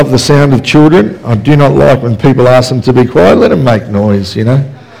love the sound of children. I do not like when people ask them to be quiet. Let them make noise,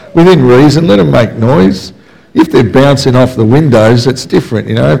 Within reason, let them make noise. If they're bouncing off the windows, it's different,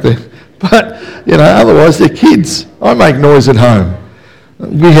 But, otherwise they're kids. I make noise at home.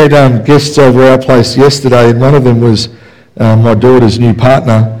 We had guests over our place yesterday, and one of them was my daughter's new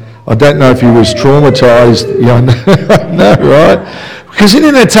partner. I don't know if he was traumatised. I know, right? Because in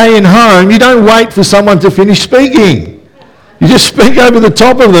an Italian home, you don't wait for someone to finish speaking. You just speak over the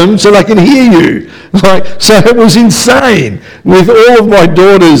top of them so they can hear you. So it was insane with all of my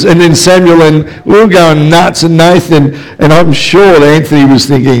daughters, and then Samuel, and we were going nuts, and Nathan, and I'm sure that Anthony was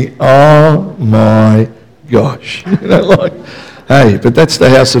thinking, oh my gosh. Hey, but that's the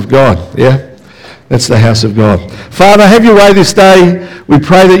house of God, yeah? That's the house of God. Father, have your way this day. We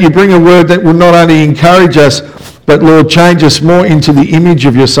pray that you bring a word that will not only encourage us, but Lord, change us more into the image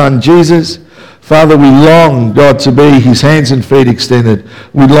of your Son, Jesus. Father, we long, God, to be his hands and feet extended.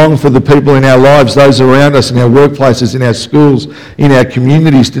 We long for the people in our lives, those around us, in our workplaces, in our schools, in our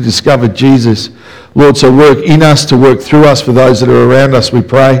communities, to discover Jesus. Lord, so work in us, to work through us for those that are around us, we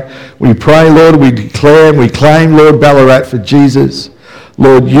pray. We pray, Lord, we declare and we claim, Lord, Ballarat for Jesus.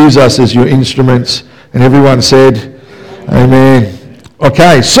 Lord, use us as your instruments. And everyone said, amen.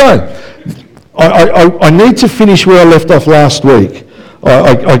 Okay, so I need to finish where I left off last week.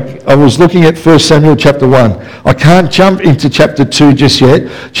 I was looking at 1 Samuel chapter 1. I can't jump into chapter 2 just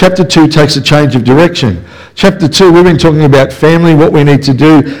yet. Chapter 2 takes a change of direction. Chapter 2, we've been talking about family, what we need to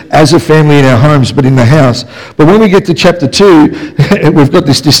do as a family in our homes, but in the house. But when we get to chapter 2, we've got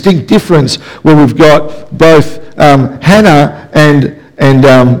this distinct difference where we've got both Hannah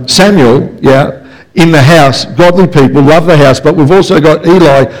and Samuel, in the house, godly people, love the house, but we've also got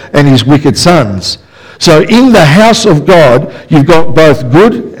Eli and his wicked sons. So in the house of God, you've got both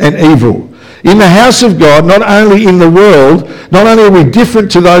good and evil. In the house of God, not only in the world, not only are we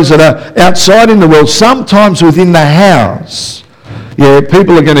different to those that are outside in the world, sometimes within the house,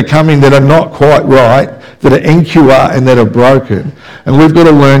 people are going to come in that are not quite right, that are NQR and that are broken. And we've got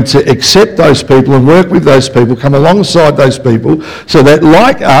to learn to accept those people and work with those people, come alongside those people, so that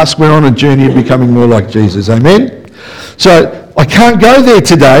like us, we're on a journey of becoming more like Jesus. Amen? So I can't go there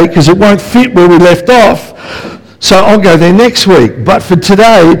today because it won't fit where we left off. So I'll go there next week. But for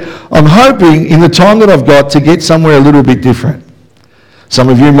today, I'm hoping in the time that I've got to get somewhere a little bit different. Some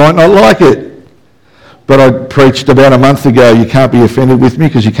of you might not like it. But I preached about a month ago, you can't be offended with me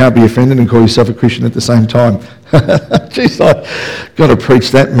because you can't be offended and call yourself a Christian at the same time. Jeez, I've got to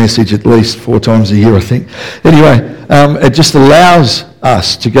preach that message at least 4 times a year, I think. Anyway, it just allows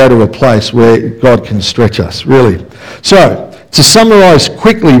us to go to a place where God can stretch us, really. So, to summarise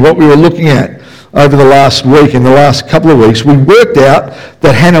quickly what we were looking at over the last week, in the last couple of weeks, we worked out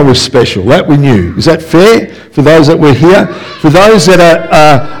that Hannah was special. That we knew. Is that fair for those that were here? For those that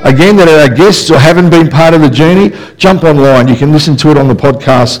are, again, that are our guests or haven't been part of the journey, jump online. You can listen to it on the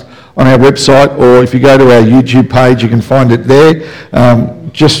podcast on our website, or if you go to our YouTube page, you can find it there.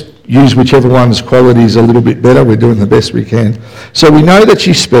 Just use whichever one's quality is a little bit better. We're doing the best we can. So we know that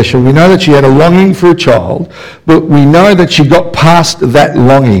she's special. We know that she had a longing for a child, but we know that she got past that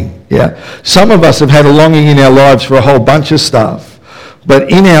longing. Some of us have had a longing in our lives for a whole bunch of stuff.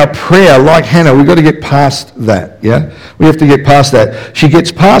 But in our prayer, like Hannah, we've got to get past that, We have to get past that. She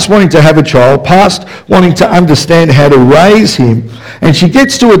gets past wanting to have a child, past wanting to understand how to raise him, and she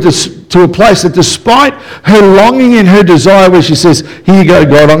gets to a place that despite her longing and her desire, where she says, here you go,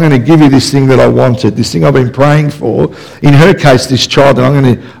 God, I'm going to give you this thing that I wanted, this thing I've been praying for. In her case, this child, and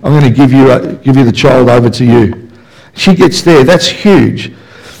I'm going to give you the child over to you. She gets there. That's huge.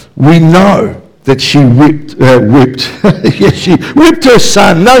 We know that she whipped. Yes, she whipped her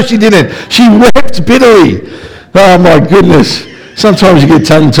son. No, she didn't. She wept bitterly. Oh, my goodness. Sometimes you get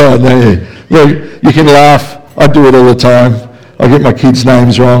tongue-tied, don't you? You can laugh. I do it all the time. I get my kids'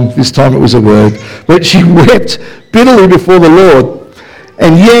 names wrong. This time it was a word. But she wept bitterly before the Lord.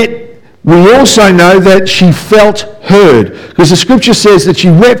 And yet, we also know that she felt heard. Because the scripture says that she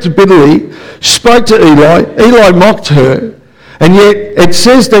wept bitterly, spoke to Eli. Eli mocked her. And yet it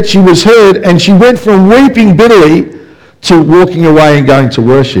says that she was heard, and she went from weeping bitterly to walking away and going to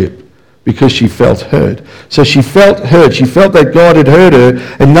worship because she felt heard. So she felt heard. She felt that God had heard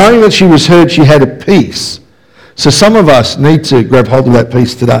her, and knowing that she was heard, she had a peace. So some of us need to grab hold of that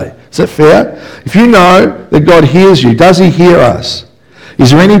peace today. Is that fair? If you know that God hears you, does he hear us? Is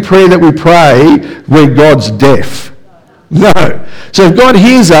there any prayer that we pray where God's deaf? No. So if God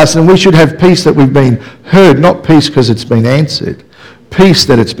hears us, then we should have peace that we've been heard, not peace because it's been answered. Peace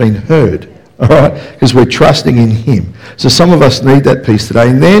that it's been heard. all right? Because we're trusting in him. So some of us need that peace today.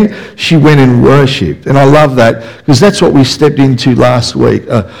 And then she went and worshipped. And I love that because that's what we stepped into last week,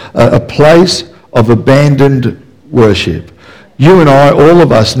 a place of abandoned worship. You and I, all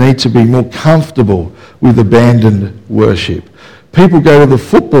of us, need to be more comfortable with abandoned worship. People go to the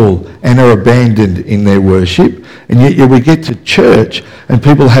football and are abandoned in their worship, and yet we get to church and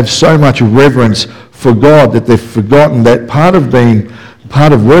people have so much reverence for God that they've forgotten that part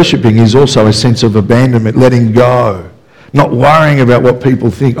of worshipping is also a sense of abandonment, letting go, not worrying about what people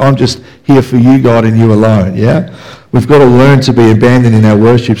think. I'm just here for you, God, and you alone, yeah? We've got to learn to be abandoned in our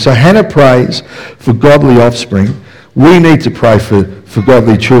worship. So Hannah prays for godly offspring. We need to pray for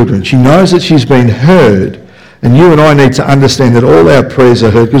godly children. She knows that she's been heard. And you and I need to understand that all our prayers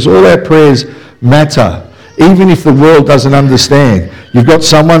are heard because all our prayers matter, even if the world doesn't understand. You've got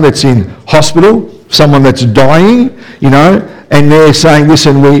someone that's in hospital, someone that's dying, and they're saying,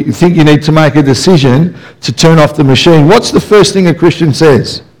 listen, we think you need to make a decision to turn off the machine. What's the first thing a Christian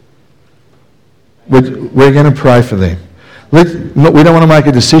says? We're going to pray for them. We don't want to make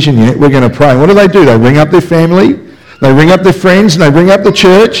a decision yet. We're going to pray. What do? They ring up their family, they ring up their friends, and they ring up the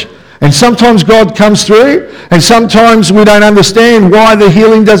church. And sometimes God comes through, and sometimes we don't understand why the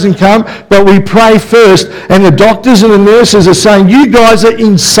healing doesn't come, but we pray first, and the doctors and the nurses are saying, you guys are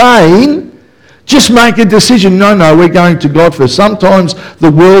insane, just make a decision. No, we're going to God first. Sometimes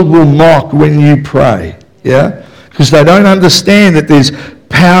the world will mock when you pray, yeah? Because they don't understand that there's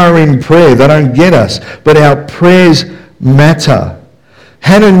power in prayer. They don't get us, but our prayers matter.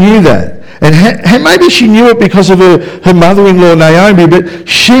 Hannah knew that. And maybe she knew it because of her mother-in-law, Naomi, but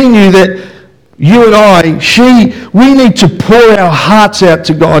she knew that you and I, we need to pour our hearts out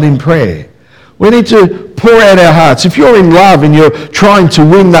to God in prayer. We need to pour out our hearts. If you're in love and you're trying to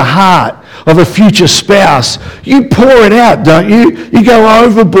win the heart of a future spouse, you pour it out, don't you? You go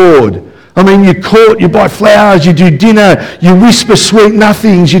overboard. I mean, you court, you buy flowers, you do dinner, you whisper sweet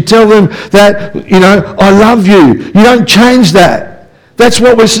nothings, you tell them that, I love you. You don't change that. That's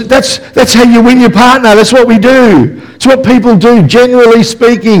how you win your partner. That's what we do. It's what people do, generally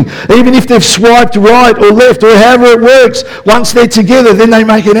speaking. Even if they've swiped right or left or however it works, once they're together, then they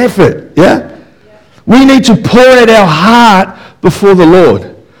make an effort. Yeah? We need to pour out our heart before the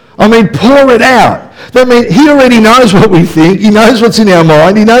Lord. I mean, pour it out. That means he already knows what we think. He knows what's in our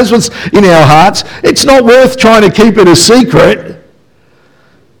mind. He knows what's in our hearts. It's not worth trying to keep it a secret.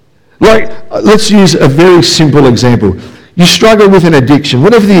 Let's use a very simple example. You struggle with an addiction,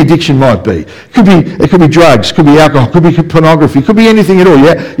 whatever the addiction might be. It could be drugs, could be alcohol, could be pornography, could be anything at all.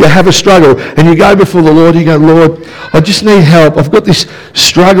 Yeah? You have a struggle and you go before the Lord, you go, Lord, I just need help. I've got this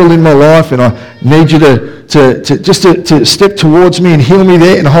struggle in my life and I need you to step towards me and heal me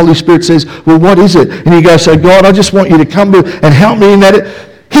there. And the Holy Spirit says, well, what is it? And you go, so God, I just want you to come and help me in that.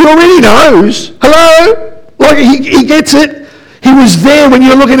 He already knows. Hello? He gets it. He was there when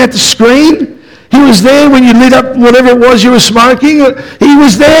you're looking at the screen. He was there when you lit up whatever it was you were smoking. He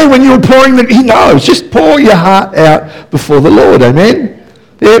was there when you were pouring he knows. Just pour your heart out before the Lord. Amen?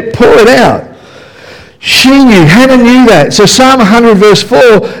 Yeah, pour it out. Hannah knew that. So Psalm 100 verse 4,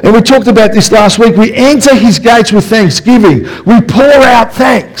 and we talked about this last week, we enter his gates with thanksgiving. We pour out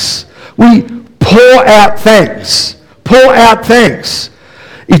thanks. We pour out thanks. Pour out thanks.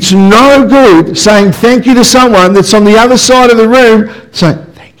 It's no good saying thank you to someone that's on the other side of the room saying,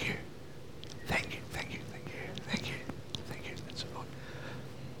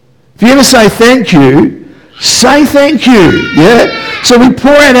 if you're going to say thank you, yeah? So we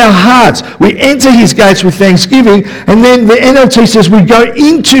pour out our hearts. We enter his gates with thanksgiving, and then the NLT says we go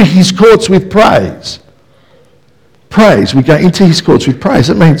into his courts with praise. Praise. We go into his courts with praise.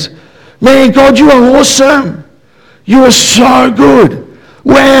 That means, man, God, you are awesome. You are so good.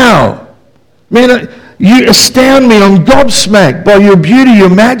 Wow. Man, you astound me. I'm gobsmacked by your beauty, your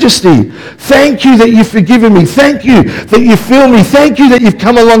majesty. Thank you that you've forgiven me. Thank you that you fill me. Thank you that you've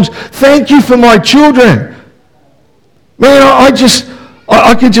come along. Thank you for my children. Man,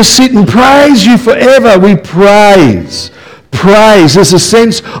 I could just sit and praise you forever. We praise. Praise. There's a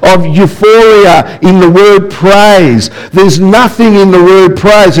sense of euphoria in the word praise. There's nothing in the word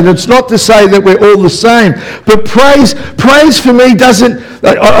praise. And it's not to say that we're all the same. But praise for me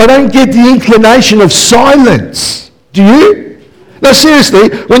I don't get the inclination of silence. Do you? No, seriously,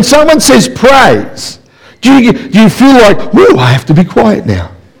 when someone says praise, do you feel like, whoa, I have to be quiet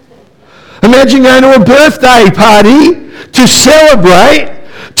now? Imagine going to a birthday party to celebrate,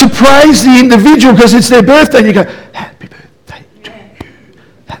 to praise the individual because it's their birthday, and you go, happy birthday to you,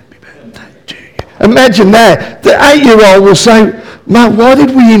 happy birthday to you. Imagine that. The 8-year-old will say, Mate, why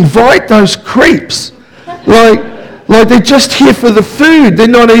did we invite those creeps? Like they're just here for the food. They're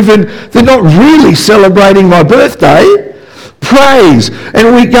not really celebrating my birthday. Praise.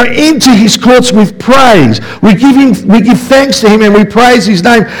 And we go into his courts with praise. We give thanks to him and we praise his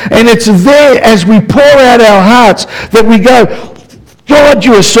name. And it's there as we pour out our hearts that we go, God,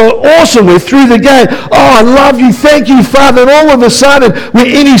 you are so awesome. We're through the gate. Oh, I love you. Thank you, Father. And all of a sudden, we're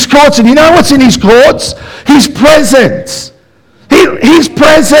in his courts. And you know what's in his courts? His presence. His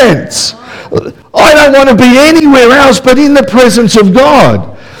presence. I don't want to be anywhere else but in the presence of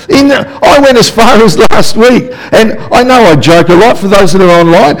God. I went as far as last week, and I know I joke a lot for those that are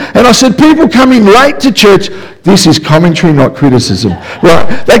online, and I said, people come in late to church. This is commentary, not criticism.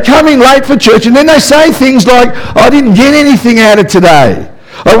 Right? They come in late for church, and then they say things like, I didn't get anything out of today.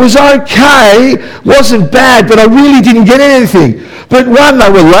 I was okay, wasn't bad, but I really didn't get anything. But one, they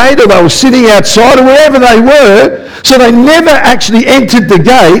were late, or they were sitting outside, or wherever they were, so they never actually entered the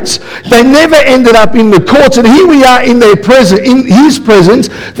gates. They never ended up in the courts, and here we are in his presence.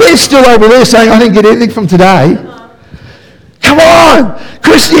 They're still over there saying, I didn't get anything from today. Come on!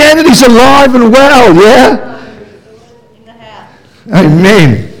 Christianity's alive and well, yeah?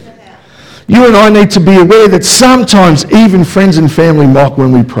 Amen. You and I need to be aware that sometimes even friends and family mock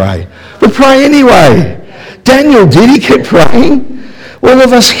when we pray. But pray anyway. Daniel did. He kept praying. All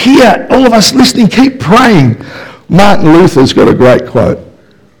of us here, all of us listening, keep praying. Martin Luther's got a great quote.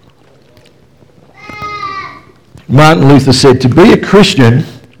 Martin Luther said, to be a Christian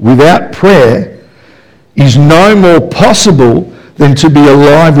without prayer is no more possible than to be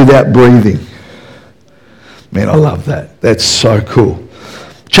alive without breathing. Man, I love that. That's so cool.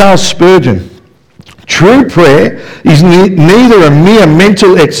 Charles Spurgeon, true prayer is neither a mere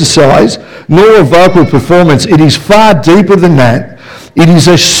mental exercise nor a vocal performance. It is far deeper than that. It is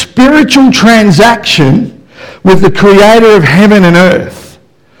a spiritual transaction with the creator of heaven and earth.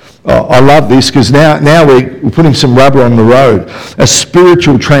 Oh, I love this because now we're putting some rubber on the road. A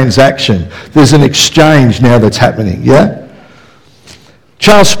spiritual transaction. There's an exchange now that's happening, yeah?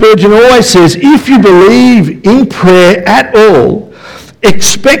 Charles Spurgeon always says, if you believe in prayer at all,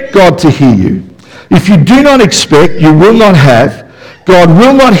 expect God to hear you. If you do not expect, you will not have. God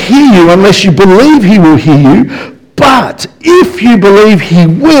will not hear you unless you believe he will hear you. But if you believe he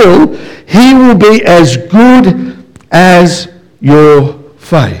will be as good as your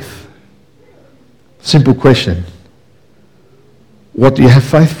faith. Simple question. What do you have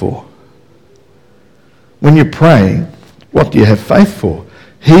faith for? When you're praying, what do you have faith for?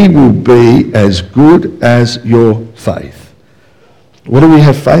 He will be as good as your faith. What do we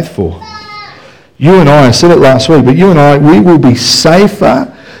have faith for? You and I said it last week, but you and I, we will be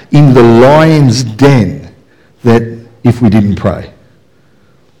safer in the lion's den than if we didn't pray.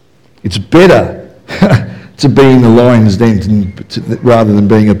 It's better to be in the lion's den rather than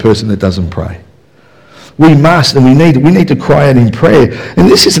being a person that doesn't pray. We must and we need to cry out in prayer. And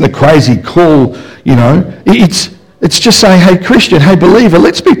this isn't a crazy call, you know. It's just saying, hey Christian, hey believer,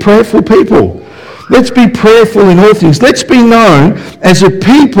 let's be prayerful people. Let's be prayerful in all things. Let's be known as a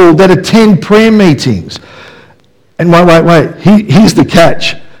people that attend prayer meetings. And wait. Here's the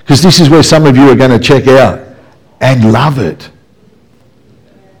catch, because this is where some of you are going to check out. And love it.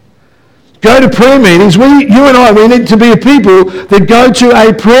 Go to prayer meetings. You and I, we need to be a people that go to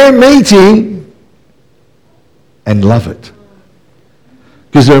a prayer meeting and love it.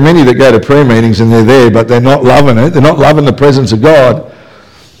 Because there are many that go to prayer meetings and they're there, but they're not loving it. They're not loving the presence of God.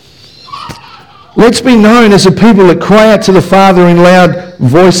 Let's be known as a people that cry out to the Father in loud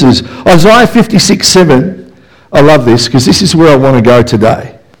voices. Isaiah 56:7. I love this because this is where I want to go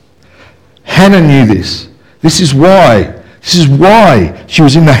today. Hannah knew this. This is why she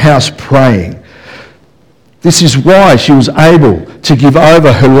was in the house praying. This is why she was able to give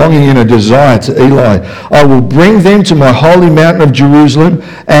over her longing and her desire to Eli. I will bring them to my holy mountain of Jerusalem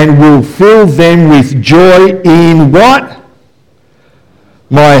and will fill them with joy in what?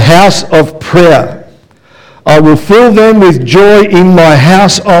 My house of prayer. I will fill them with joy in my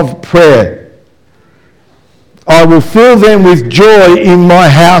house of prayer. I will fill them with joy in my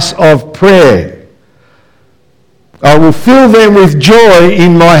house of prayer. I will fill them with joy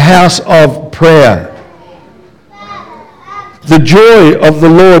in my house of prayer. The joy of the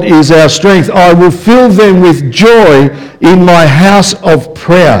Lord is our strength. I will fill them with joy in my house of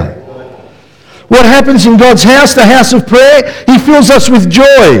prayer. What happens in God's house, the house of prayer? He fills us with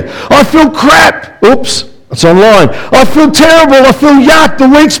joy. I feel crap. Oops, it's online. I feel terrible. I feel yuck. The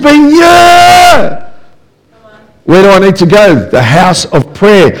week's been Where do I need to go? The house of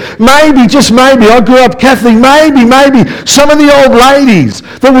prayer. Maybe, just maybe, I grew up Catholic, maybe some of the old ladies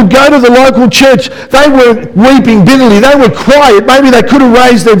that would go to the local church, they were weeping bitterly, they were quiet, maybe they could have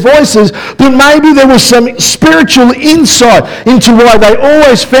raised their voices, but maybe there was some spiritual insight into why they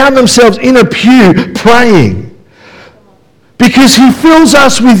always found themselves in a pew praying. Because he fills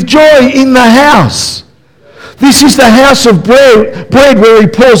us with joy in the house. This is the house of bread where he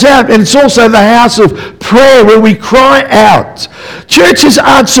pours out, and it's also the house of prayer where we cry out. Churches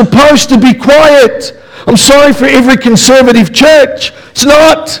aren't supposed to be quiet. I'm sorry for every conservative church. It's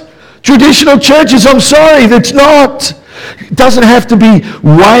not. Traditional churches, I'm sorry, that's not. It doesn't have to be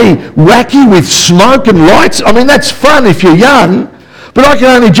way wacky with smoke and lights. I mean, that's fun if you're young, but I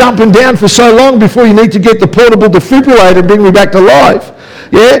can only jump and down for so long before you need to get the portable defibrillator and bring me back to life.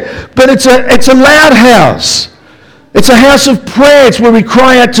 Yeah? But it's a loud house. It's a house of prayer. It's where we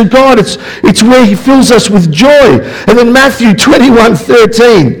cry out to God. It's where he fills us with joy. And then Matthew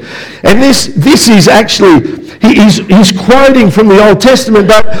 21:13. And this is actually, he's quoting from the Old Testament,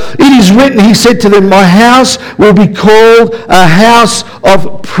 but it is written, he said to them, my house will be called a house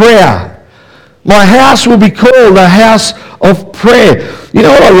of prayer. My house will be called a house of prayer. You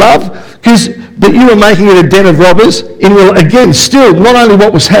know what I love? But you were making it a den of robbers. Again, still, not only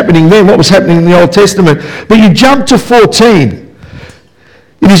what was happening then, what was happening in the Old Testament, but you jump to 14.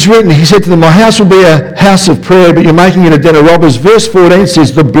 It is written, he said to them, my house will be a house of prayer, but you're making it a den of robbers. Verse 14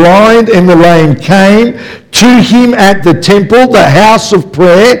 says, the blind and the lame came to him at the temple, the house of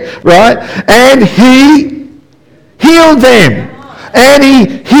prayer, right? And he healed them. And he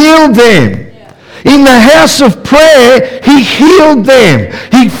healed them. In the house of prayer, he healed them.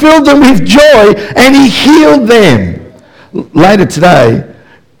 He filled them with joy and he healed them. Later today,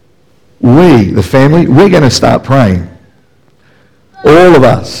 we, the family, we're going to start praying. All of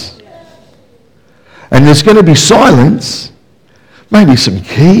us. And there's going to be silence, maybe some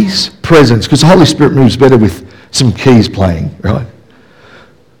keys, presence, because the Holy Spirit moves better with some keys playing, right?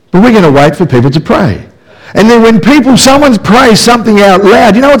 But we're going to wait for people to pray. And then when someone prays something out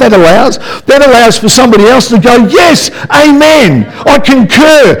loud, you know what that allows? That allows for somebody else to go, yes, amen, I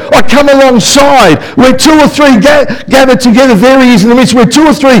concur, I come alongside. Where two or three gather together, there he is in the midst. Where two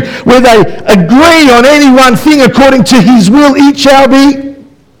or three, where they agree on any one thing according to his will, it shall be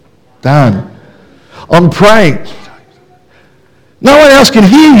done. I'm praying. No one else can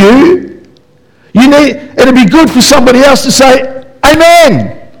hear you. It'd be good for somebody else to say,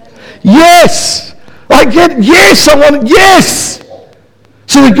 amen, yes. I get, yes, I want, yes.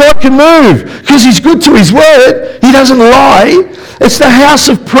 So that God can move. Because he's good to his word. He doesn't lie. It's the house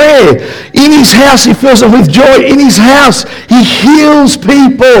of prayer. In his house, he fills them with joy. In his house, he heals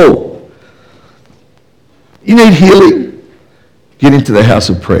people. You need healing? Get into the house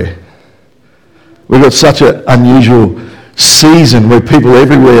of prayer. We've got such an unusual season where people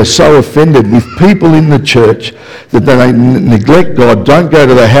everywhere are so offended with people in the church that they neglect God, don't go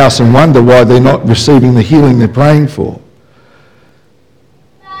to the house and wonder why they're not receiving the healing they're praying for.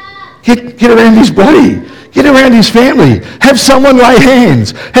 Get around his body. Get around his family. Have someone lay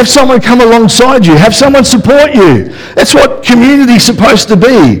hands. Have someone come alongside you. Have someone support you. That's what community's supposed to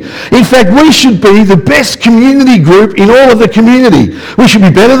be. In fact, we should be the best community group in all of the community. We should be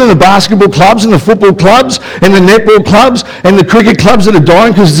better than the basketball clubs and the football clubs and the netball clubs and the cricket clubs that are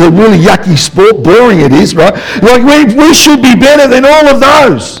dying because it's a really yucky sport. Boring it is, right? Like we should be better than all of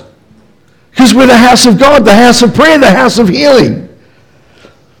those. Because we're the house of God, the house of prayer, the house of healing.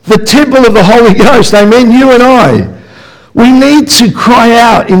 The temple of the Holy Ghost, amen, you and I. We need to cry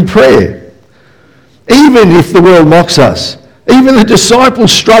out in prayer. Even if the world mocks us. Even the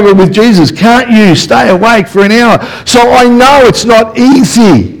disciples struggled with Jesus. Can't you stay awake for an hour? So I know it's not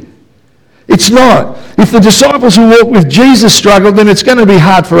easy. It's not. If the disciples who walked with Jesus struggled, then it's going to be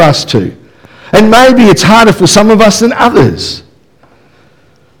hard for us too. And maybe it's harder for some of us than others.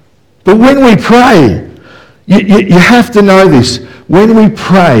 But when we pray, you have to know this. When we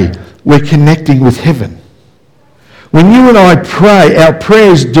pray, we're connecting with heaven. When you and I pray, our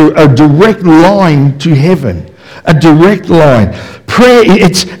prayers do a direct line to heaven. A direct line. Prayer,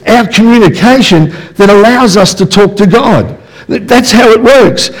 it's our communication that allows us to talk to God. That's how it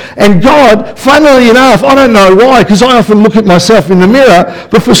works. And God, funnily enough, I don't know why, because I often look at myself in the mirror,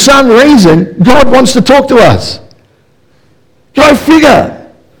 but for some reason, God wants to talk to us. Go figure.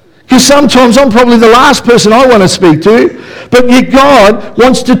 Because sometimes I'm probably the last person I want to speak to, but yet God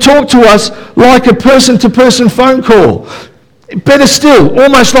wants to talk to us like a person-to-person phone call. Better still,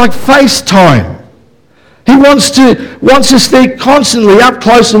 almost like FaceTime. He wants us there constantly, up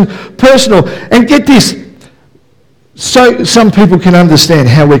close and personal. And get this, so some people can understand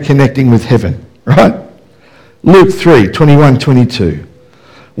how we're connecting with heaven, right? Luke 3, 21, 22.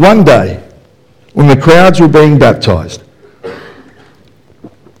 One day, when the crowds were being baptized,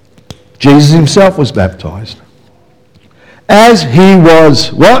 Jesus himself was baptized. As he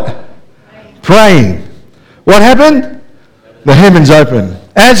was, what? Praying. What happened? The heavens opened.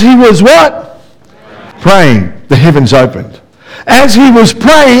 As he was what? Praying. The heavens opened. As he was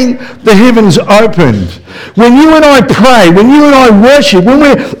praying, the heavens opened. When you and I pray, when you and I worship, when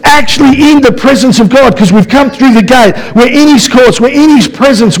we're actually in the presence of God, because we've come through the gate, we're in his courts, we're in his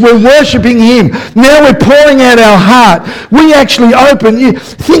presence, we're worshipping him. Now we're pouring out our heart. We actually open.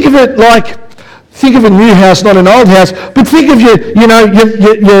 Think of it like, think of a new house, not an old house, but think of your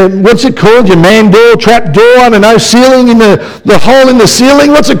what's it called? Your man door, trap door, I don't know, ceiling in the hole in the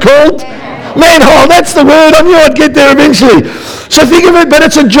ceiling. What's it called? Manhole, that's the word. I knew I'd get there eventually. So think of it, but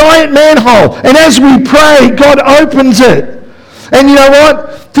it's a giant manhole. And as we pray, God opens it. And you know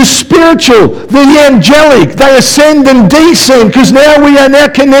what? The spiritual, the angelic, they ascend and descend because now we are now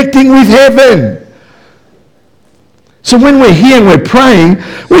connecting with heaven. So when we're here and we're praying,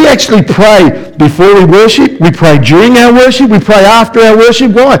 we actually pray before we worship, we pray during our worship, we pray after our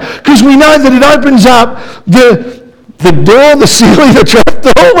worship. Why? Because we know that it opens up the door, the ceiling, the trap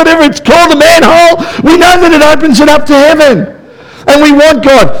door, whatever it's called, the manhole. We know that it opens it up to heaven. And we want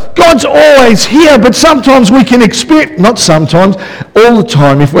God. God's always here, but sometimes we can experience, not sometimes, all the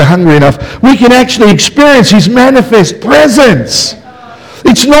time, if we're hungry enough, we can actually experience his manifest presence.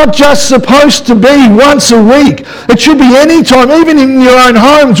 It's not just supposed to be once a week. It should be any time, even in your own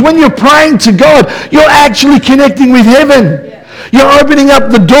homes. When you're praying to God, you're actually connecting with heaven. You're opening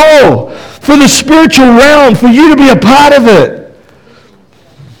up the door for the spiritual realm, for you to be a part of it.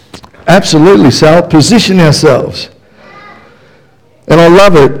 Absolutely, Sal. Position ourselves. And I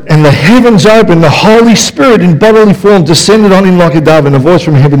love it. And the heavens opened, the Holy Spirit in bodily form descended on him like a dove, and a voice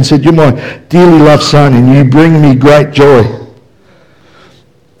from heaven said, "You're my dearly loved son, and you bring me great joy."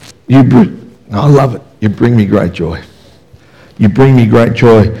 I love it. You bring me great joy. You bring me great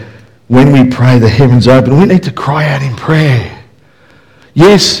joy. When we pray, the heavens open. We need to cry out in prayer.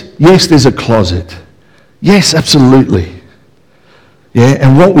 Yes, there's a closet. Yes, absolutely. Yeah,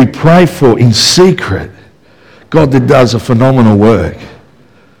 and what we pray for in secret, God that does a phenomenal work.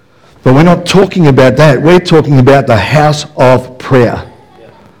 But we're not talking about that. We're talking about the house of prayer.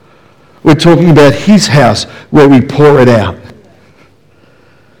 We're talking about his house where we pour it out.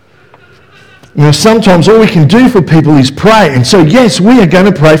 You know, sometimes all we can do for people is pray. And so, yes, we are going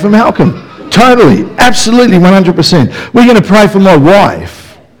to pray for Malcolm. Totally, absolutely, 100%. We're going to pray for my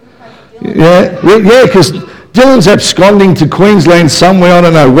wife. Yeah, because Dylan's absconding to Queensland somewhere, I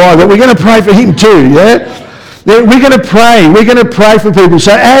don't know why, but we're going to pray for him too, yeah? We're going to pray. We're going to pray for people.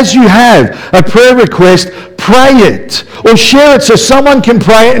 So as you have a prayer request, pray it or share it so someone can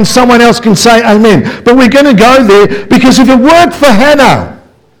pray it and someone else can say amen. But we're going to go there because if it worked for Hannah,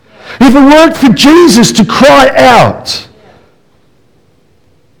 if it worked for Jesus to cry out,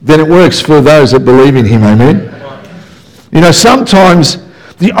 then it works for those that believe in him, amen? You know, sometimes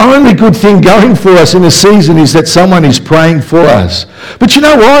the only good thing going for us in a season is that someone is praying for us. But you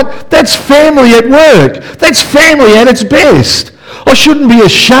know what? That's family at work. That's family at its best. I shouldn't be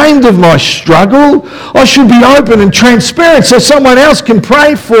ashamed of my struggle. I should be open and transparent so someone else can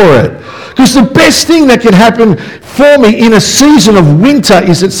pray for it. Because the best thing that can happen for me in a season of winter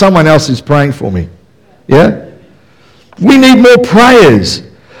is that someone else is praying for me. Yeah? We need more prayers.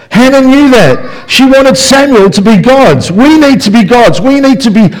 Hannah knew that. She wanted Samuel to be God's. We need to be God's. We need to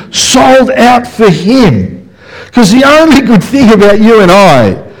be sold out for him. Because the only good thing about you and I,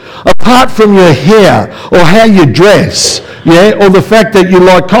 apart from your hair or how you dress, yeah, or the fact that you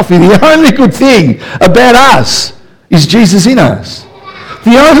like coffee, the only good thing about us is Jesus in us.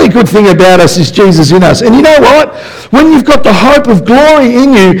 The only good thing about us is Jesus in us. And you know what? When you've got the hope of glory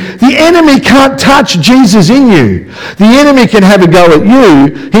in you, the enemy can't touch Jesus in you. The enemy can have a go at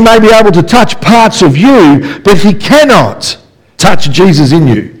you. He may be able to touch parts of you, but he cannot touch Jesus in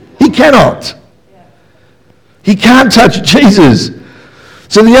you. He cannot. He can't touch Jesus.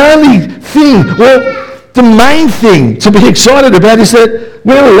 So the only thing, the main thing to be excited about is that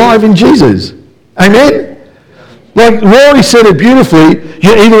we're alive in Jesus. Amen? Like Rory said it beautifully,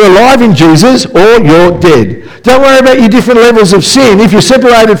 you're either alive in Jesus or you're dead. Don't worry about your different levels of sin. If you're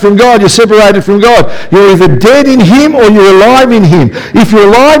separated from God, you're separated from God. You're either dead in him or you're alive in him. If you're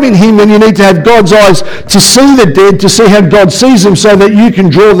alive in him, then you need to have God's eyes to see the dead, to see how God sees them so that you can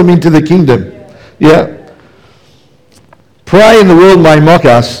draw them into the kingdom. Yeah? Pray and the world may mock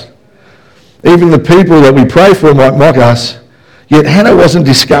us. Even the people that we pray for might mock us. Yet Hannah wasn't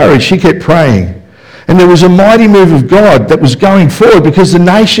discouraged. She kept praying. And there was a mighty move of God that was going forward because the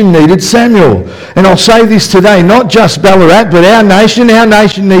nation needed Samuel. And I'll say this today, not just Ballarat, but our nation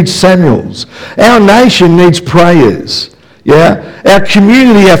needs Samuels. Our nation needs prayers. Yeah? Our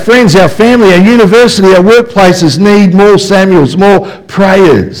community, our friends, our family, our university, our workplaces need more Samuels, more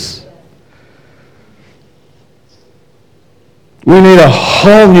prayers. We need a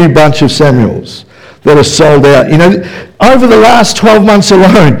whole new bunch of Samuels that are sold out. You know, over the last 12 months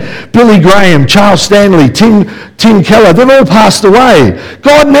alone, Billy Graham, Charles Stanley, Tim Keller, they've all passed away.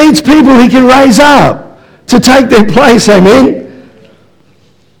 God needs people he can raise up to take their place, amen?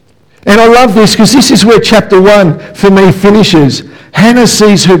 And I love this because this is where chapter 1 for me finishes. Hannah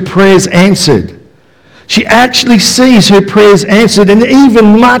sees her prayers answered. She actually sees her prayers answered, and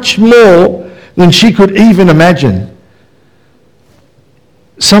even much more than she could even imagine.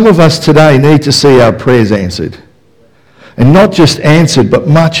 Some of us today need to see our prayers answered. And not just answered, but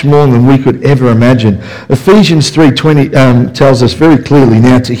much more than we could ever imagine. Ephesians 3:20 tells us very clearly,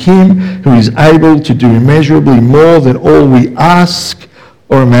 now to him who is able to do immeasurably more than all we ask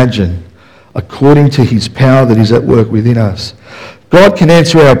or imagine, according to his power that is at work within us. God can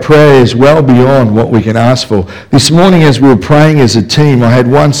answer our prayers well beyond what we can ask for. This morning as we were praying as a team, I had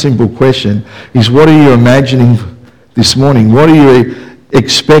one simple question, is what are you imagining this morning? What are you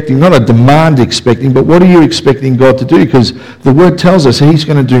expecting, not a demand expecting, but what are you expecting God to do? Because the word tells us he's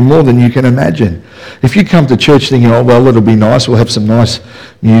going to do more than you can imagine. If you come to church thinking, oh, well, it'll be nice, we'll have some nice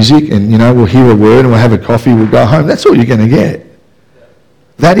music and, you know, we'll hear a word and we'll have a coffee, we'll go home, that's all you're going to get.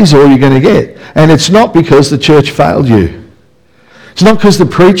 That is all you're going to get. And it's not because the church failed you. It's not because the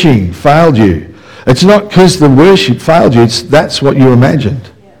preaching failed you. It's not because the worship failed you. That's what you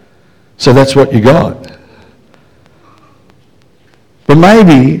imagined. So that's what you got. But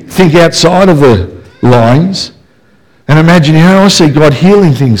maybe think outside of the lines and imagine, you know, I see God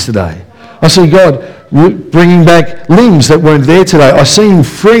healing things today. I see God bringing back limbs that weren't there today. I see him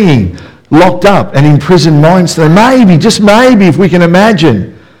freeing locked up and imprisoned minds today. Maybe, just maybe, if we can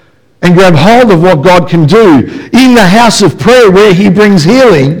imagine and grab hold of what God can do in the house of prayer where he brings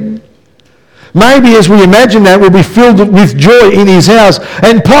healing, maybe as we imagine that, we'll be filled with joy in his house,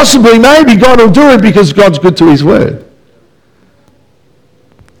 and possibly maybe God will do it because God's good to his word.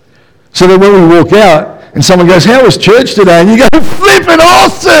 So that when we walk out and someone goes, how was church today? And you go, flipping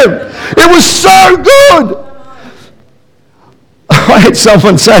awesome! It was so good! I had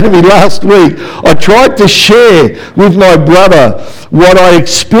someone say to me last week, I tried to share with my brother what I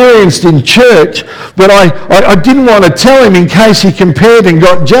experienced in church, but I didn't want to tell him in case he compared and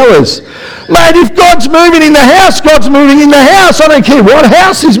got jealous. Mate, if God's moving in the house, God's moving in the house. I don't care what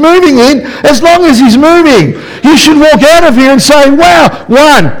house he's moving in, as long as he's moving. You should walk out of here and say, wow,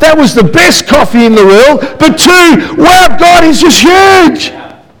 one, that was the best coffee in the world, but two, wow, God is just huge.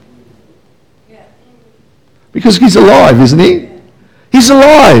 Because he's alive, isn't he? He's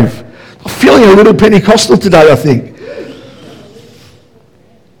alive. I'm feeling a little Pentecostal today, I think.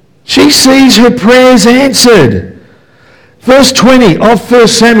 She sees her prayers answered. Verse 20 of 1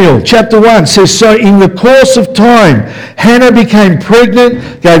 Samuel chapter 1 says, so in the course of time, Hannah became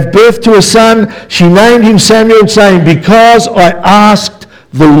pregnant, gave birth to a son. She named him Samuel, saying, because I asked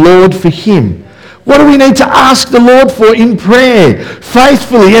the Lord for him. What do we need to ask the Lord for in prayer?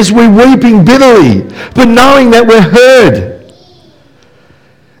 Faithfully as we're weeping bitterly, but knowing that we're heard.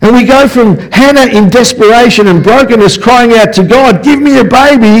 And we go from Hannah in desperation and brokenness crying out to God, give me a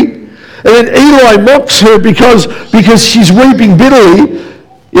baby. And then Eli mocks her because she's weeping bitterly.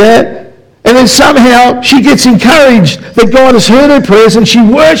 Yeah. And then somehow she gets encouraged that God has heard her prayers and she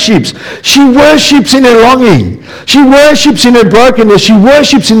worships. She worships in her longing. She worships in her brokenness. She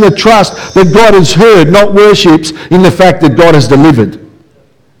worships in the trust that God has heard, not worships in the fact that God has delivered.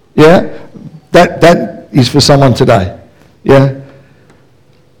 Yeah. That is for someone today. Yeah.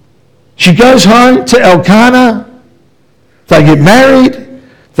 She goes home to Elkanah, they get married,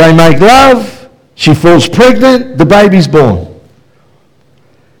 they make love, she falls pregnant, the baby's born.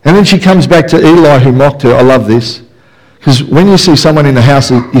 And then she comes back to Eli who mocked her. I love this. Because when you see someone in the house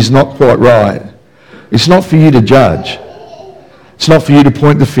that is not quite right, it's not for you to judge. It's not for you to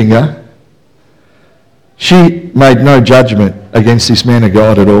point the finger. She made no judgment against this man of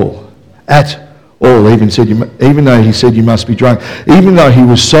God at all. Even though he said you must be drunk, even though he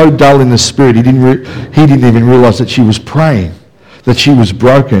was so dull in the spirit, he didn't even realise that she was praying, that she was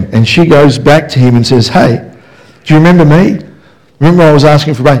broken. And she goes back to him and says, hey, do you remember me? Remember I was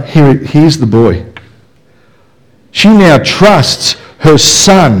asking for a baby? Here's the boy. She now trusts her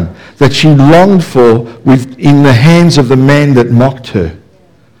son that she longed for in the hands of the man that mocked her.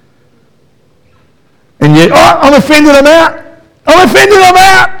 And yet, I'm offended, I'm out. I'm offended, I'm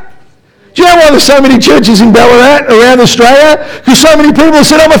out. Do you know why there's so many churches in Ballarat around Australia? Because so many people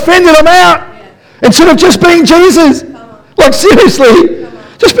said, I'm offended, I'm out. Instead of just being Jesus. Like seriously,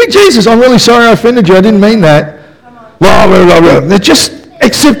 just be Jesus. I'm really sorry I offended you. I didn't mean that. Just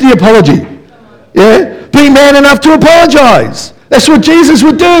accept the apology. Yeah? Be man enough to apologise. That's what Jesus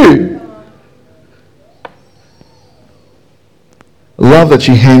would do. I love that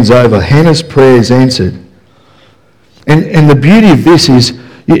she hands over. Hannah's prayer is answered. And the beauty of this is,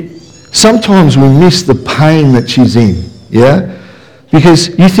 sometimes we miss the pain that she's in, yeah? Because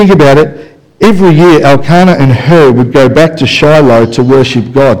you think about it, every year Elkanah and her would go back to Shiloh to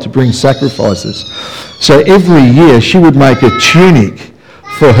worship God, to bring sacrifices. So every year she would make a tunic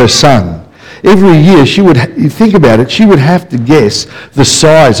for her son. Every year you think about it, she would have to guess the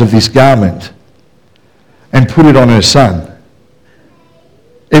size of this garment and put it on her son.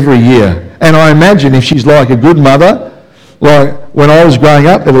 Every year. And I imagine if she's like a good mother, like when I was growing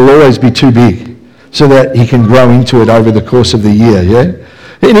up, it'll always be too big so that he can grow into it over the course of the year, yeah?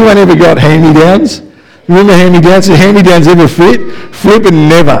 Anyone ever got hand-me-downs? Remember hand-me-downs? Did hand-me-downs ever fit? Flipping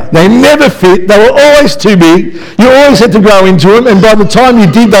never. They never fit. They were always too big. You always had to grow into them, and by the time you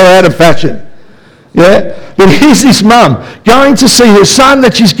did, they were out of fashion. Yeah? But here's this mum going to see her son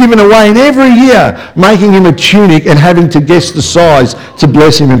that she's given away, and every year making him a tunic and having to guess the size to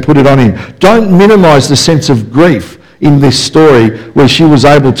bless him and put it on him. Don't minimise the sense of grief in this story where she was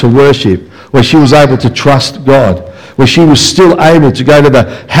able to worship, where she was able to trust God, where she was still able to go to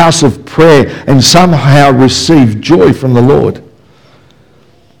the house of prayer and somehow receive joy from the Lord.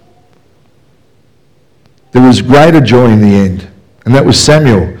 There was greater joy in the end, and that was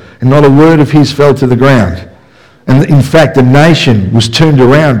Samuel, and not a word of his fell to the ground. And in fact, the nation was turned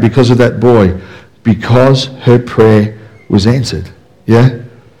around because of that boy, because her prayer was answered. Yeah?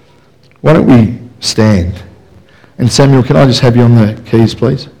 Why don't we stand? And Samuel, can I just have you on the keys,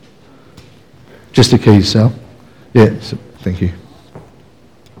 please? Just the keys, Sal. Yeah, thank you.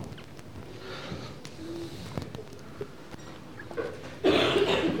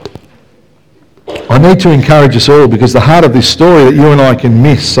 I need to encourage us all, because the heart of this story that you and I can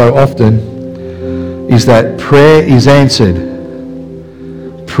miss so often is that prayer is answered.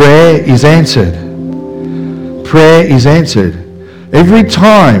 Prayer is answered. Prayer is answered. Every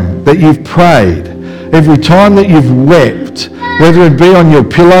time that you've prayed, every time that you've wept, whether it be on your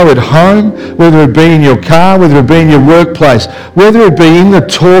pillow at home, whether it be in your car, whether it be in your workplace, whether it be in the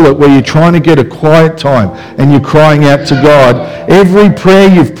toilet where you're trying to get a quiet time and you're crying out to God, every prayer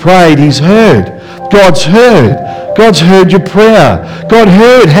you've prayed, He's heard. God's heard. God's heard your prayer. God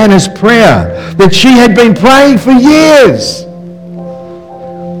heard Hannah's prayer that she had been praying for years.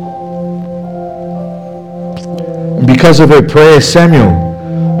 And because of her prayer,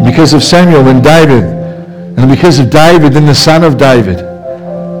 Samuel, because of Samuel and David, and because of David and the son of David,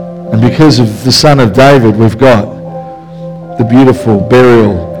 and because of the son of David, we've got the beautiful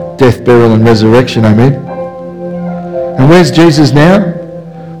burial, death, burial and resurrection. Amen. And where's Jesus now?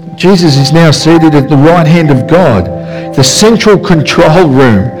 Jesus is now seated at the right hand of God, the central control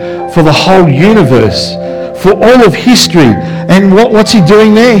room for the whole universe, for all of history. And what's He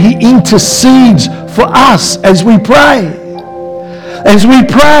doing there? He intercedes for us as we pray. As we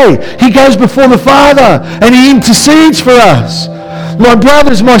pray, He goes before the Father and He intercedes for us. My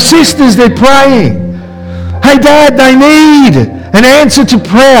brothers, my sisters, they're praying. Hey Dad, they need an answer to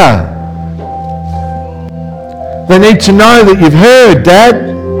prayer. They need to know that you've heard,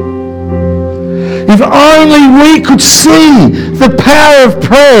 Dad. If only we could see the power of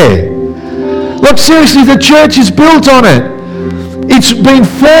prayer. Look, seriously, the church is built on it. It's been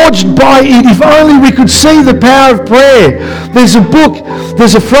forged by it. If only we could see the power of prayer. There's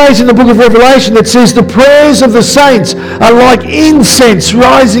a phrase in the book of Revelation that says the prayers of the saints are like incense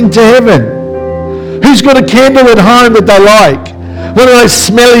rising to heaven. Who's got a candle at home that they like? One of those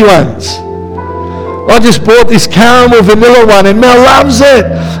smelly ones. I just bought this caramel vanilla one and Mel loves it.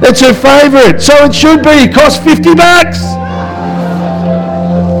 It's her favourite. So it should be. It costs $50.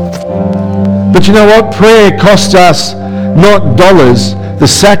 But you know what? Prayer costs us not dollars. The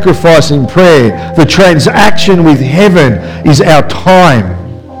sacrifice in prayer, the transaction with heaven is our time.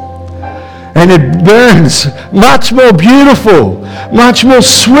 And it burns much more beautiful, much more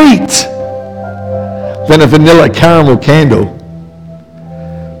sweet than a vanilla caramel candle.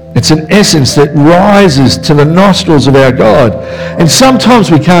 It's an essence that rises to the nostrils of our God. And sometimes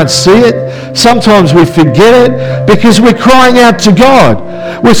we can't see it. Sometimes we forget it because we're crying out to God.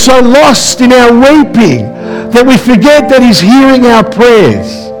 We're so lost in our weeping that we forget that He's hearing our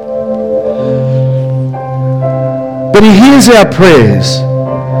prayers. But He hears our prayers.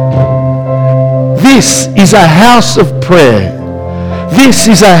 This is a house of prayer. This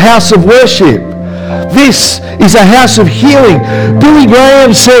is a house of worship. This is a house of healing. Billy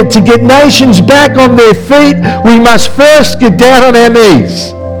Graham said, to get nations back on their feet, we must first get down on our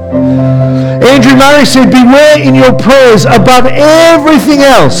knees. Andrew Murray said, beware in your prayers above everything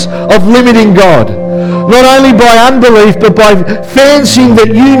else of limiting God. Not only by unbelief, but by fancying that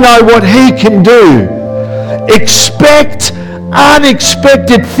you know what he can do. Expect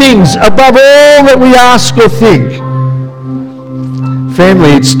unexpected things above all that we ask or think.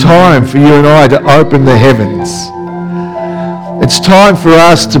 Family, it's time for you and I to open the heavens. It's time for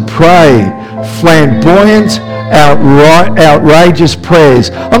us to pray flamboyant, outrageous prayers.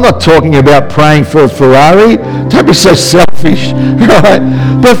 I'm not talking about praying for a Ferrari. Don't be so selfish, right?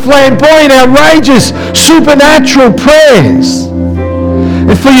 But flamboyant, outrageous, supernatural prayers.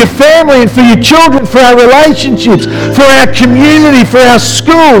 And for your family and for your children, for our relationships, for our community, for our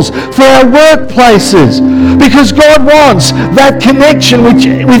schools, for our workplaces. Because God wants that connection with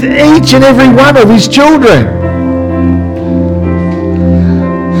each and every one of his children.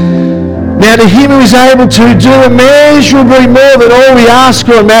 Now to him who is able to do immeasurably more than all we ask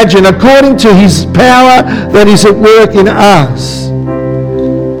or imagine, according to his power that is at work in us.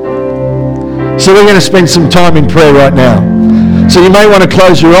 So we're going to spend some time in prayer right now. So you may want to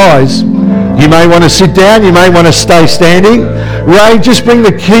close your eyes. You may want to sit down. You may want to stay standing. Ray, just bring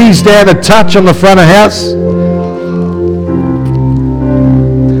the keys down a touch on the front of house.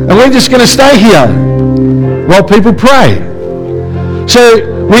 And we're just going to stay here while people pray. So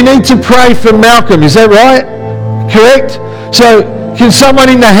we need to pray for Malcolm. Is that right? Correct? So can someone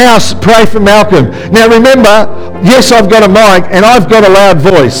in the house pray for Malcolm? Now remember, yes, I've got a mic and I've got a loud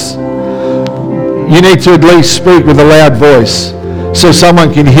voice. You need to at least speak with a loud voice so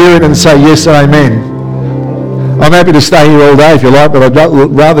someone can hear it and say yes or amen. I'm happy to stay here all day if you like, but I'd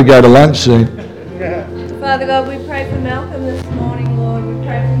rather go to lunch soon. Father God, we pray for Malcolm this morning, Lord. We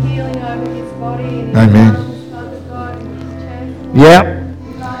pray for healing over his body and his amen. lungs, Father God, and his chest. Yep.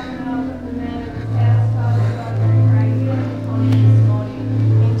 Father Malcolm, the man of his house, Father God, we pray healing upon him this morning.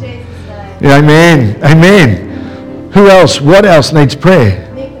 In Jesus' name. Amen. Amen. Who else? What else needs prayer?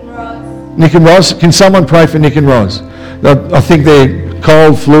 Nick and Roz, can someone pray for Nick and Roz? I think they're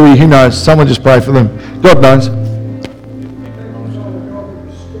cold, flu-y, who knows? Someone just pray for them. God knows.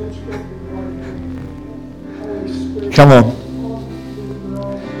 Come on.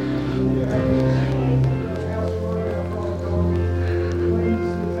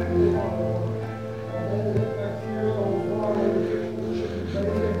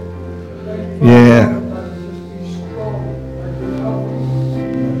 Yeah.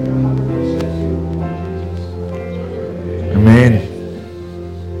 Amen.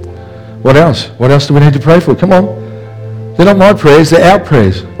 What else? What else do we need to pray for? Come on. They're not my prayers, they're our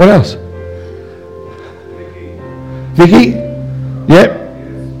prayers. What else? Vicky? Yep.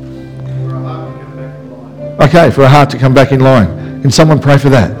 Okay, for a heart to come back in line. Can someone pray for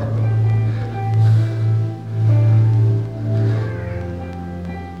that?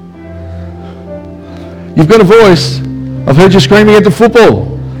 You've got a voice. I've heard you screaming at the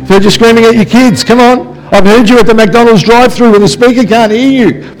football. I've heard you screaming at your kids. Come on. I've heard you at the McDonald's drive-thru when the speaker can't hear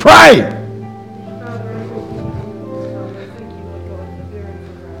you. Pray.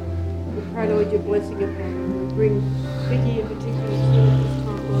 We pray, Lord, your blessing upon him. We bring Vicky in particular to this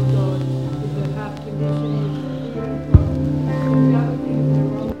time, Lord God, with her heart condition, with the other things that are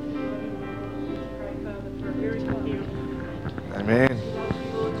wrong. We pray, Father, for a miracle healing. Amen.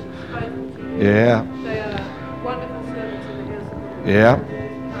 Lord, she's faithful to you. Yeah. They are wonderful servants in the house of God. Yeah.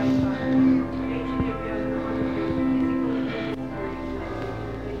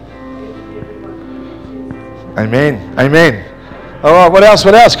 Amen. Amen. All right, what else?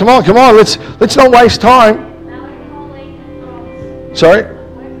 What else? Come on, come on. Let's not waste time. Sorry?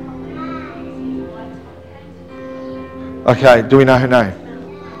 Okay, do we know her name?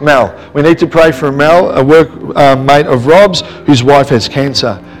 Mel. We need to pray for Mel, a workmate of Rob's, whose wife has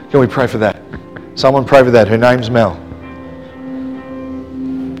cancer. Can we pray for that? Someone pray for that. Her name's Mel.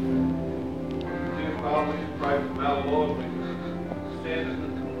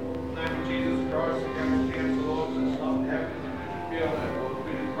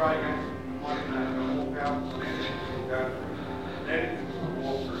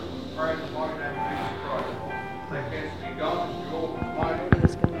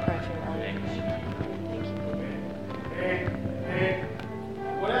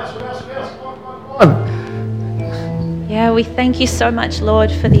 Yeah, we thank you so much,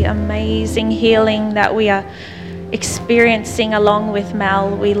 Lord, for the amazing healing that we are experiencing along with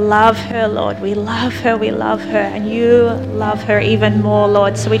Mel. We love her, Lord. We love her. We love her. And you love her even more,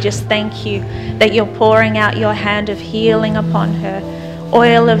 Lord. So we just thank you that you're pouring out your hand of healing upon her.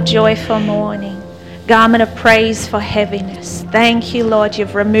 oil of joy for mourning, garment of praise for heaviness. Thank you, Lord,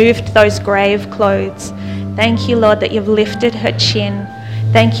 you've removed those grave clothes. Thank you, Lord, that you've lifted her chin.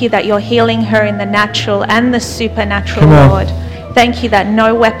 Thank you that you're healing her in the natural and the supernatural, Lord. Thank you that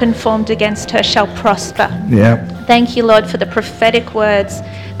no weapon formed against her shall prosper. Yeah. Thank you, Lord, for the prophetic words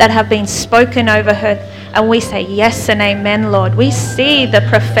that have been spoken over her. And we say yes and amen, Lord. We see the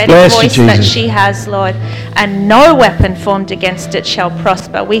prophetic voice that she has, Lord. And no weapon formed against it shall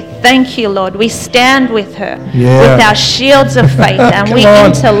prosper. We thank you, Lord. We stand with her with our shields of faith. And we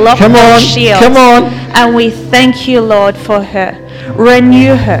interlock those shields. And we thank you, Lord, for her.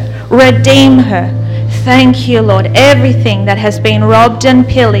 Renew her. Redeem her. Thank you, Lord. Everything that has been robbed and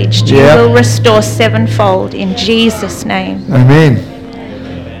pillaged, you will restore sevenfold in Jesus' name. Amen.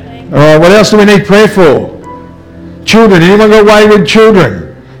 All right, what else do we need prayer for? Children. Anyone got wayward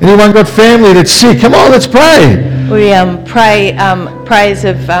children? Anyone got family that's sick? Come on, let's pray. We pray prayers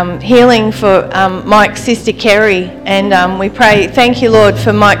of healing for Mike's sister Kerry, and we pray, thank you, Lord,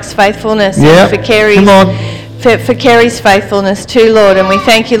 for Mike's faithfulness and for Kerry's. For Kerry's faithfulness too, Lord, and we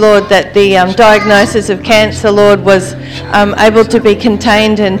thank you, Lord, that the diagnosis of cancer, Lord, was able to be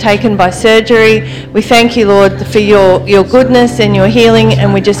contained and taken by surgery. We thank you, Lord, for your goodness and your healing,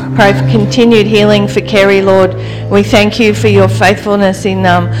 and we just pray for continued healing for Kerry, Lord. We thank you for your faithfulness in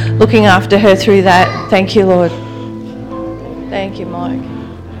looking after her through that. Thank you, Lord. Thank you, Mike.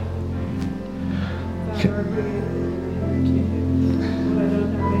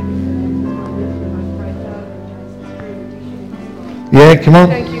 Yeah, come on.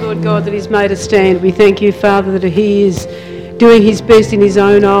 Thank you, Lord God, that he's made a stand. We thank you, Father, that he is doing his best in his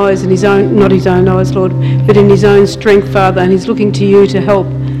own eyes, and not his own eyes, Lord, but in his own strength, Father, and he's looking to you to help,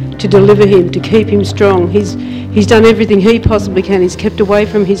 to deliver him, to keep him strong. He's done everything he possibly can. He's kept away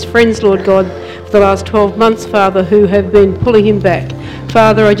from his friends, Lord God, for the last 12 months, Father, who have been pulling him back.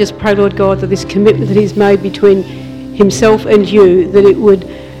 Father, I just pray, Lord God, that this commitment that he's made between himself and you, that it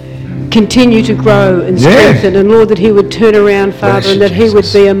would continue to grow and strengthen, and Lord, that he would turn around, Father, and that he would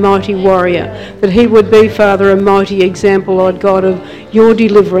be a mighty warrior, that he would be, Father, a mighty example, Lord God, of your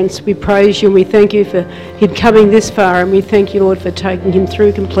deliverance. We praise you and we thank you for him coming this far, and we thank you, Lord, for taking him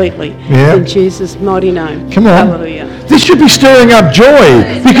through completely. In Jesus' mighty name. Come on. Hallelujah. This should be stirring up joy,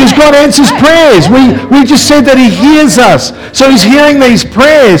 because God answers prayers. We just said that he hears us, so he's hearing these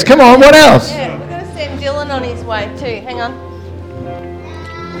prayers. Come on, what else? Yeah, we're going to send Dylan on his way too. Hang on.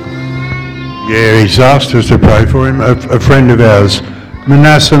 Yeah, he's asked us to pray for him. A friend of ours,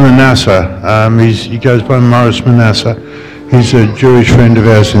 Manasseh. He goes by Morris Manasseh. He's a Jewish friend of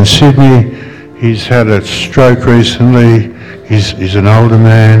ours in Sydney. He's had a stroke recently. He's an older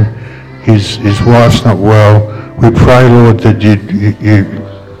man. His wife's not well. We pray, Lord, that you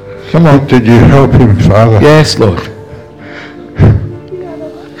come on, that you help him, Father. Yes, Lord.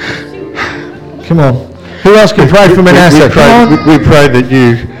 Come on. Who else can pray for Manasseh? We pray that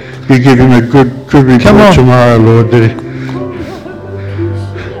you give him a good report tomorrow, Lord, that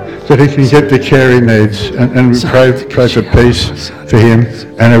he can get the care he needs, and we pray for peace for him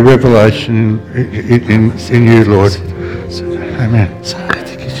and a revelation in you, Lord. Amen.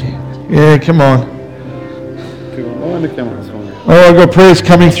 Yeah, come on. Oh, I've got prayers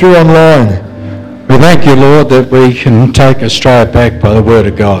coming through online. We thank you, Lord, that we can take Australia back by the word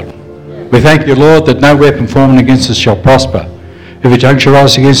of God. We thank you, Lord, that no weapon formed against us shall prosper. If a tongue shall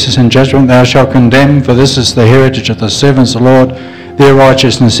rise against us in judgment, thou shalt condemn, for this is the heritage of the servants of the Lord. Their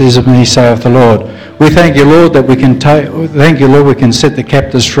righteousness is of me, saith the Lord. We thank you, Lord, that we can we can set the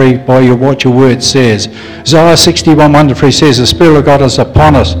captives free by what your word says. Isaiah 61:1-3 says, the Spirit of God is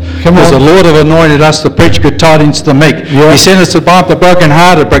upon us, because the Lord have anointed us to preach good tidings to the meek. He sent us to bind the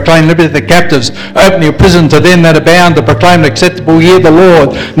brokenhearted, proclaim liberty to the captives, open your prison to them that are bound, to proclaim the acceptable year of the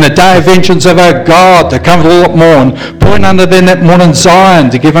Lord, and the day of vengeance of our God, to comfort all that mourn. Point unto them that mourn in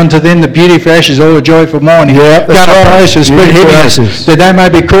Zion, to give unto them the beauty for ashes, all the joy for mourning. God of praise for spirit heaviness, that they may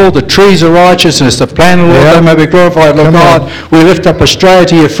be called the trees of righteousness, the plan of the Lord, they may be glorified, Lord God. We lift up Australia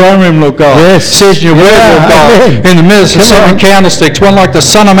to your throne room, Lord God. It says in your word, Lord God, in the midst of 7 candlesticks, one like the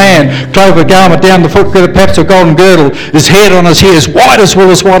Son of Man, clothed with garment down the foot, with a paps of golden girdle, his head on his hair is white as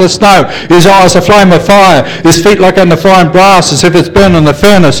wool, as white as snow, his eyes a flame of fire, his feet like unto fine brass, as if it's burned in the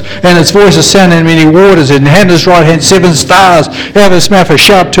furnace, and its voice is sounding in many waters, in his right hand 7 stars, out of his mouth a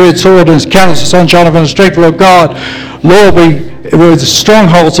sharp two-edged sword, and his countenance the sunshine of his strength, Lord God. Lord, we're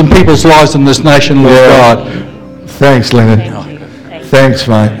strongholds in people's lives in this nation, Lord God. Thanks, Leonard. Thanks,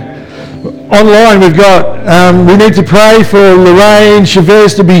 mate. Online we've got, we need to pray for Lorraine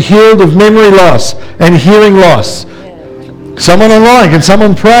Chavez to be healed of memory loss and hearing loss. Someone online, can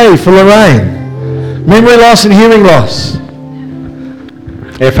someone pray for Lorraine? Memory loss and hearing loss.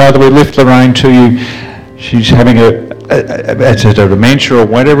 Father, we lift Lorraine to you. She's having it's a dementia or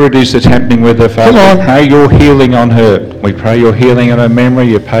whatever it is that's happening with her, Father. We pray your healing on her. We pray your healing on her memory.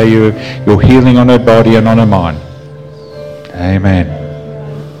 You pray your healing on her body and on her mind. Amen.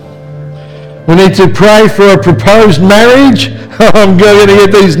 We need to pray for a proposed marriage. I'm going to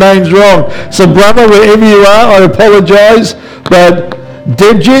get these names wrong. So brother, wherever you are, I apologise, but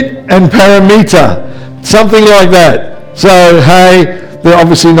Debjit and Paramita, something like that. So, hey, they're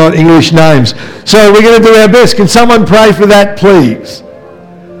obviously not English names. So we're going to do our best. Can someone pray for that, please?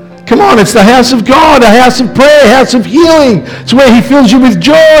 Come on, it's the house of God, a house of prayer, a house of healing. It's where he fills you with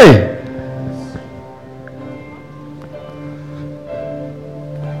joy.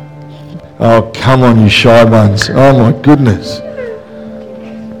 Oh, come on, you shy ones. Oh, my goodness.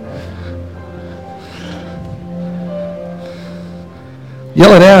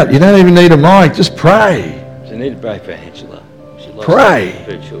 Yell it out. You don't even need a mic. Just pray. You need to pray for Angela. She lost pray.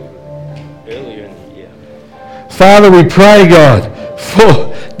 Her children earlier in the year. Father, we pray, God, for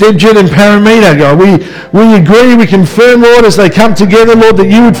Debjit and Paramita, God. We agree, we confirm, Lord, as they come together, Lord, that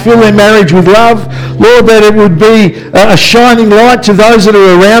you would fill their marriage with love. Lord, that it would be a shining light to those that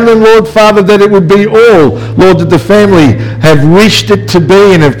are around them, Lord, Father, that it would be all, Lord, that the family have wished it to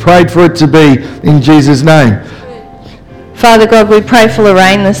be and have prayed for it to be, in Jesus' name. Father God, we pray for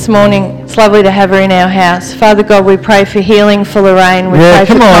Lorraine this morning. It's lovely to have her in our house. Father God, we pray for healing for Lorraine. We pray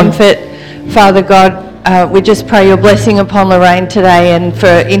for comfort. Father God, we just pray your blessing upon Lorraine today and for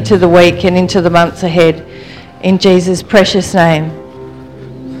into the week and into the months ahead. In Jesus' precious name.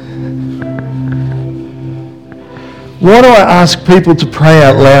 Why do I ask people to pray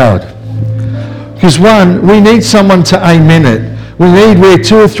out loud? Because one, we need someone to amen it. We need where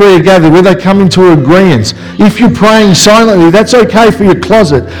two or three are gathered, where they come into agreement. If you're praying silently, that's okay for your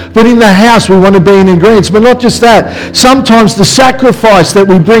closet. But in the house, we want to be in agreement. But not just that. Sometimes the sacrifice that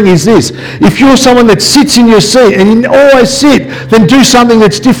we bring is this. If you're someone that sits in your seat and you always sit, then do something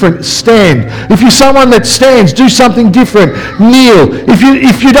that's different. Stand. If you're someone that stands, do something different. Kneel. If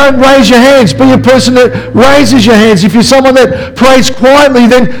you don't raise your hands, be a person that raises your hands. If you're someone that prays quietly,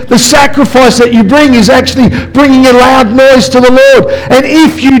 then the sacrifice that you bring is actually bringing a loud noise to the Lord. And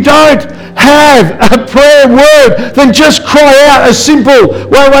if you don't have a prayer word, then just cry out a simple,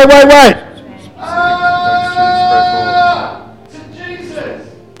 wait.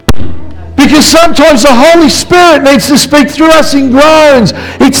 Because sometimes the Holy Spirit needs to speak through us in groans.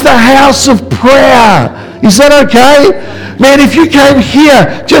 It's the house of prayer. Is that okay? Man, if you came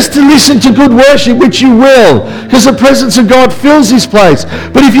here just to listen to good worship, which you will, because the presence of God fills this place.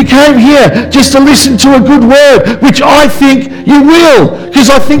 But if you came here just to listen to a good word, which I think you will, because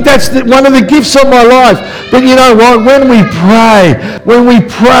I think that's one of the gifts of my life. But you know what? When we pray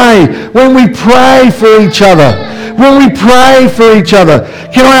for each other,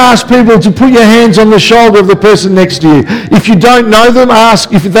 can I ask people to put your hands on the shoulder of the person next to you? If you don't know them,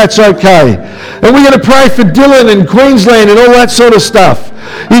 ask if that's okay. And we're going to pray for Dylan and Queensland and all that sort of stuff.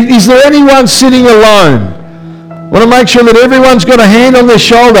 Is there anyone sitting alone? I want to make sure that everyone's got a hand on their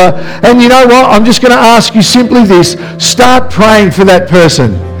shoulder. And you know what? I'm just going to ask you simply this. Start praying for that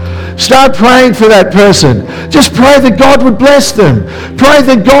person. Start praying for that person. Just pray that God would bless them. Pray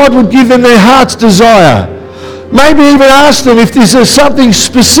that God would give them their heart's desire. Maybe even ask them if there's something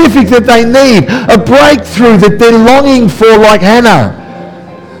specific that they need, a breakthrough that they're longing for, like Hannah.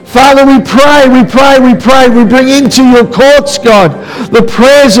 Father, we pray. We bring into your courts, God, the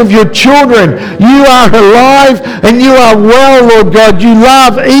prayers of your children. You are alive and you are well, Lord God. You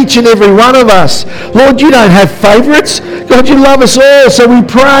love each and every one of us. Lord, you don't have favourites. God, you love us all. So we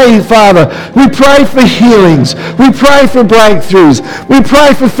pray, Father. We pray for healings. We pray for breakthroughs. We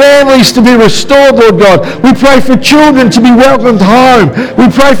pray for families to be restored, Lord God. We pray for children to be welcomed home. We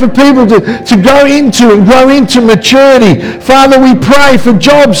pray for people to go into and grow into maturity. Father, we pray for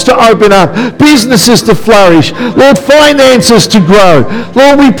jobs to open up, businesses to flourish, Lord, finances to grow.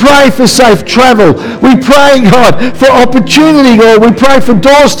 Lord, we pray for safe travel. We pray, God, for opportunity, Lord. We pray for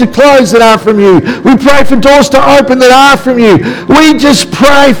doors to close that aren't from you. We pray for doors to open that are from you. We just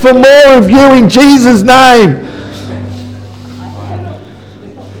pray for more of you in Jesus' name.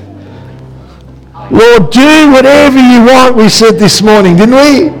 Lord, do whatever you want, we said this morning, didn't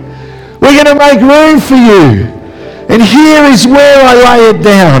we? We're going to make room for you. And here is where I lay it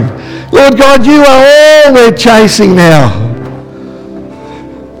down. Lord God, you are all we're chasing now.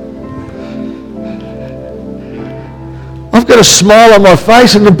 I've got a smile on my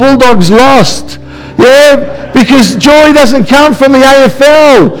face and the Bulldogs lost. Yeah, because joy doesn't come from the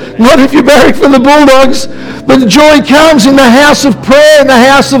AFL. Not if you barrack for the Bulldogs. But joy comes in the house of prayer, in the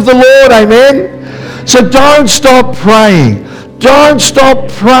house of the Lord. Amen. So don't stop praying. Don't stop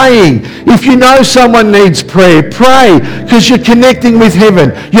praying. If you know someone needs prayer, pray, because you're connecting with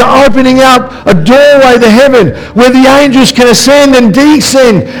heaven. You're opening up a doorway to heaven where the angels can ascend and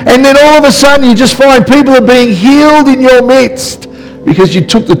descend. And then all of a sudden you just find people are being healed in your midst because you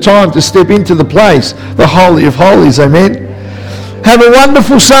took the time to step into the place, the Holy of Holies. Amen. Have a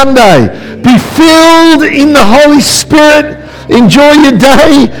wonderful Sunday. Be filled in the Holy Spirit. Enjoy your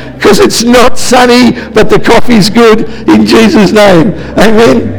day, because it's not sunny, but the coffee's good, in Jesus' name. Amen.